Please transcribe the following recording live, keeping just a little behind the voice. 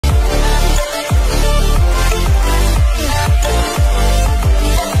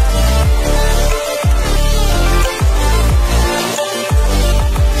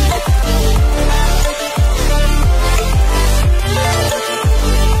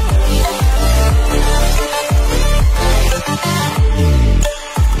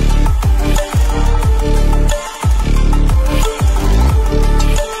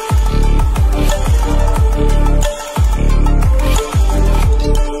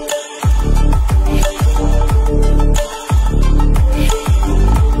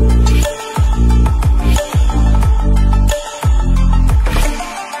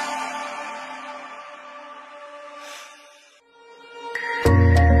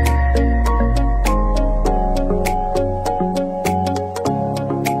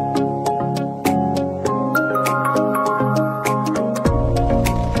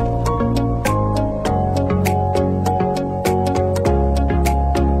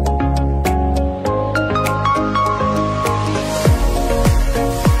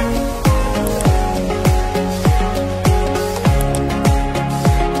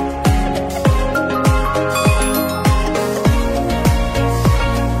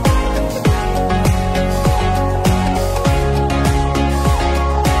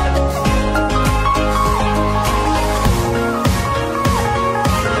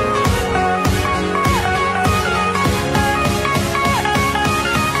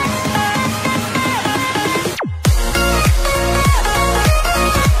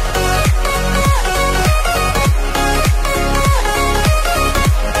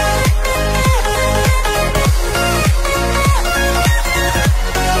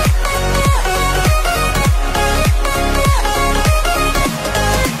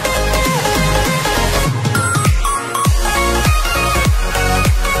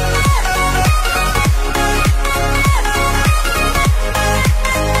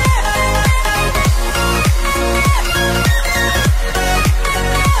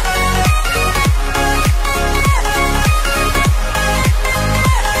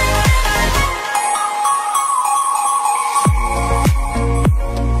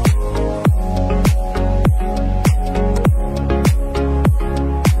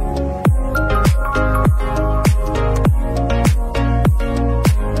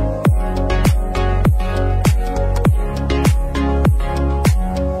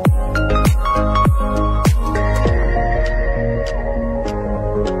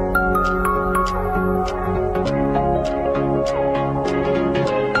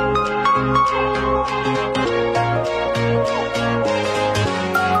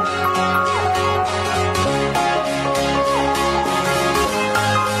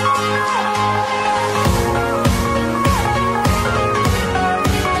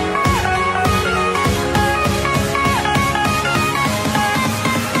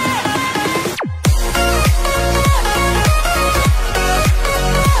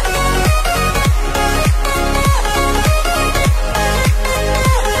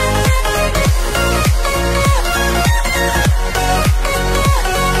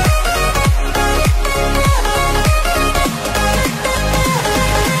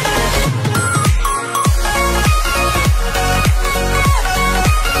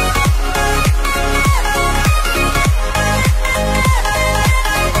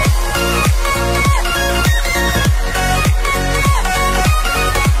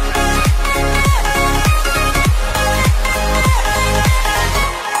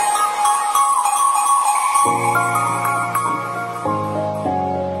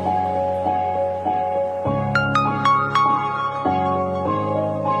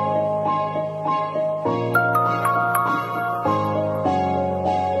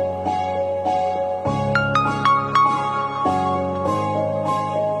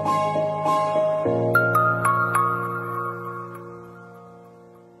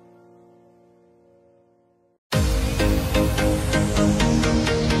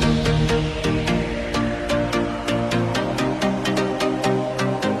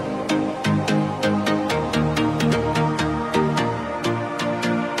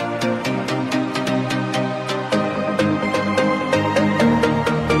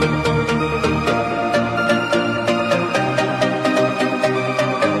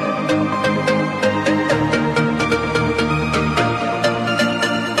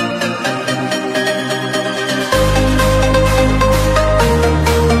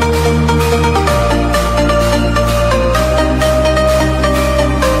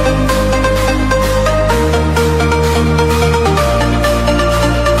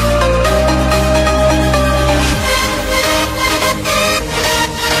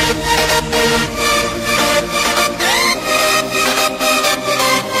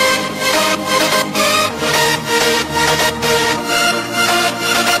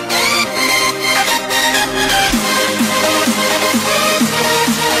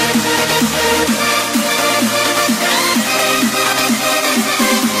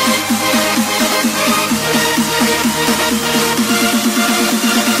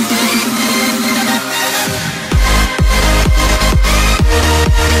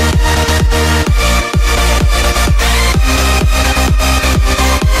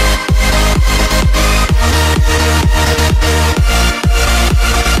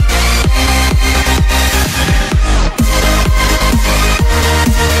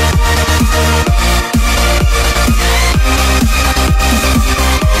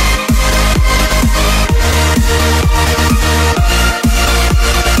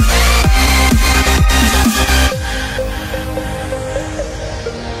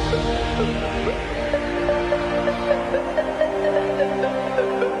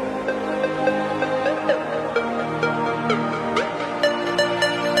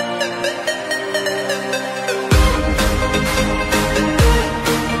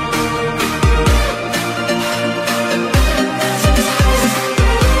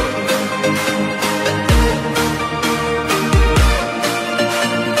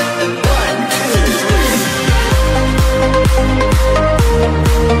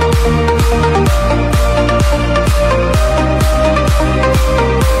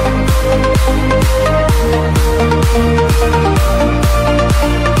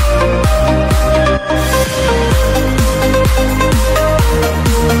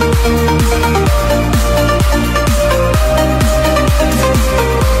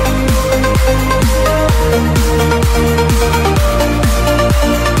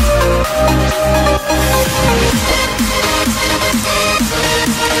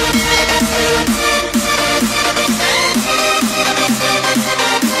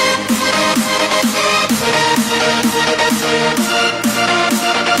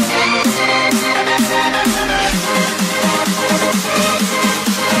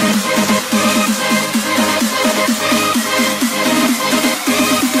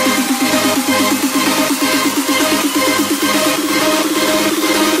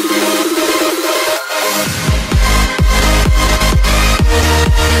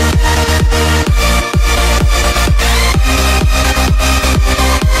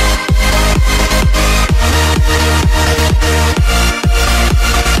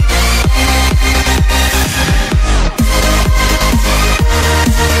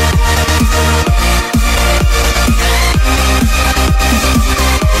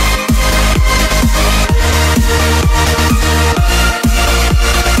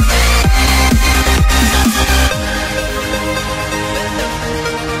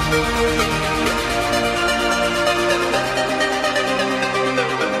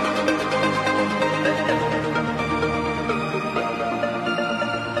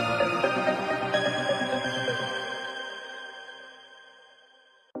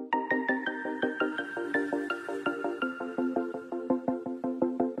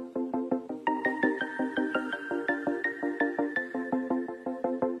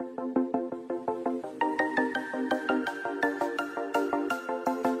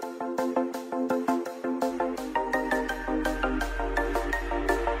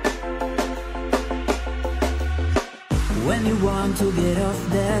When you want to get off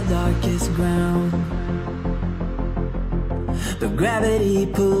the darkest ground, but gravity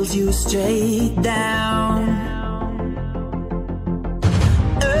pulls you straight down.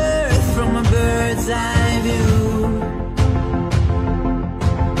 Earth from a bird's eye view.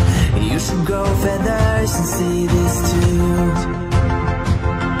 You should grow feathers and see this too.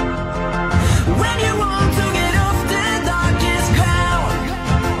 When you want to get off the darkest ground,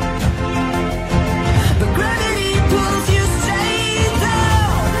 but gravity pulls you straight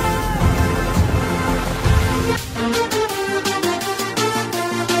down.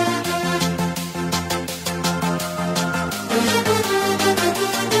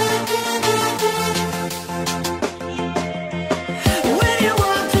 When you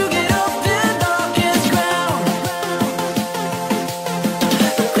want to get off the darkest ground,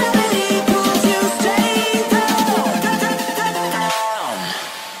 but gravity pulls you straight down.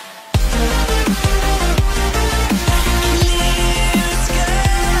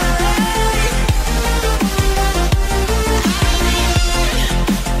 Clear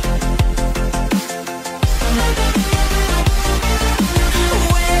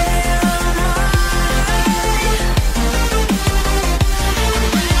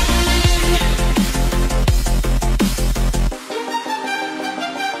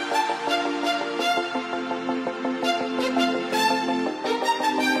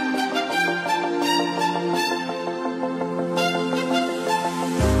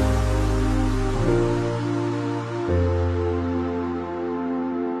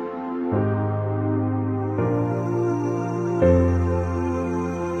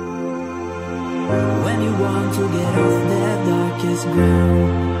When you want to get off the darkest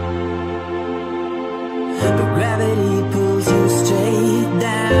ground, but gravity pulls you straight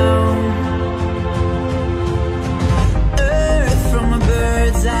down. Earth from a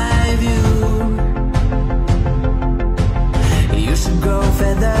bird's eye view. You should grow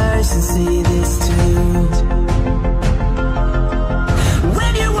feathers and see this too.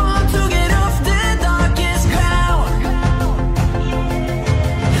 When you want to get off the darkest ground,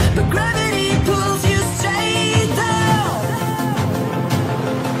 but gravity pulls you straight down.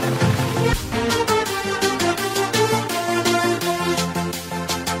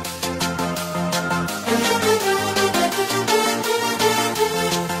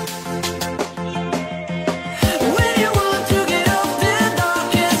 When you want to get off the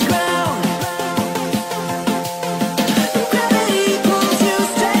darkest ground, but gravity pulls you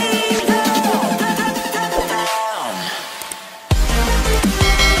straight down.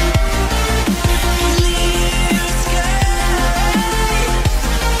 Clear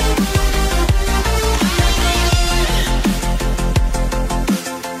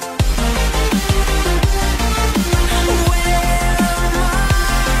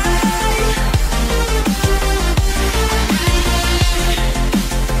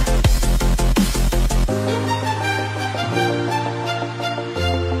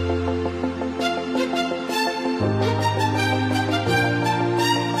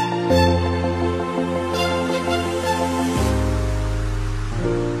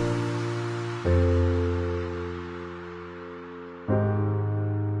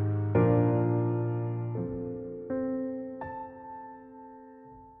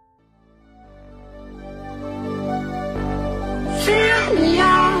Fill me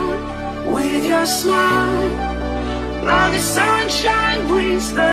out with your smile, while the sunshine brings the